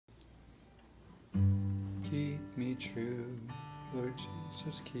me true. Lord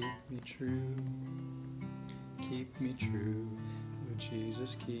Jesus, keep me true. Keep me true. Lord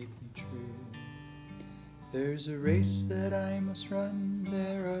Jesus, keep me true. There's a race that I must run.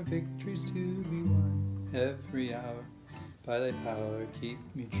 There are victories to be won. Every hour, by thy power, keep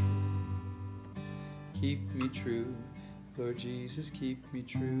me true. Keep me true. Lord Jesus, keep me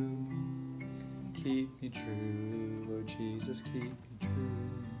true. Keep me true. Lord Jesus, keep me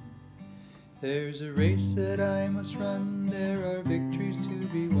true. There's a race that I must run. There are victories to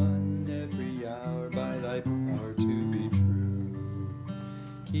be won. Every hour, by thy power, to be true.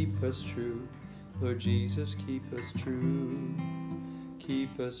 Keep us true. Lord Jesus, keep us true.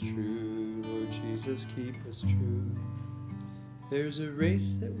 Keep us true. Lord Jesus, keep us true. There's a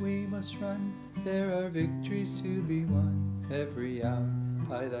race that we must run. There are victories to be won. Every hour,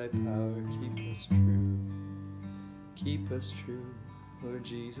 by thy power, keep us true. Keep us true. Lord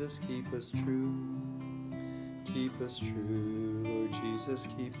Jesus, keep us true. Keep us true. Lord Jesus,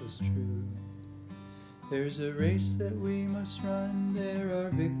 keep us true. There's a race that we must run. There are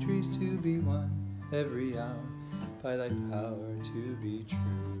victories to be won. Every hour, by thy power, to be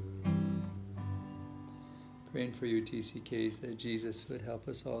true. Praying for you, TCKs, that Jesus would help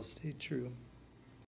us all stay true.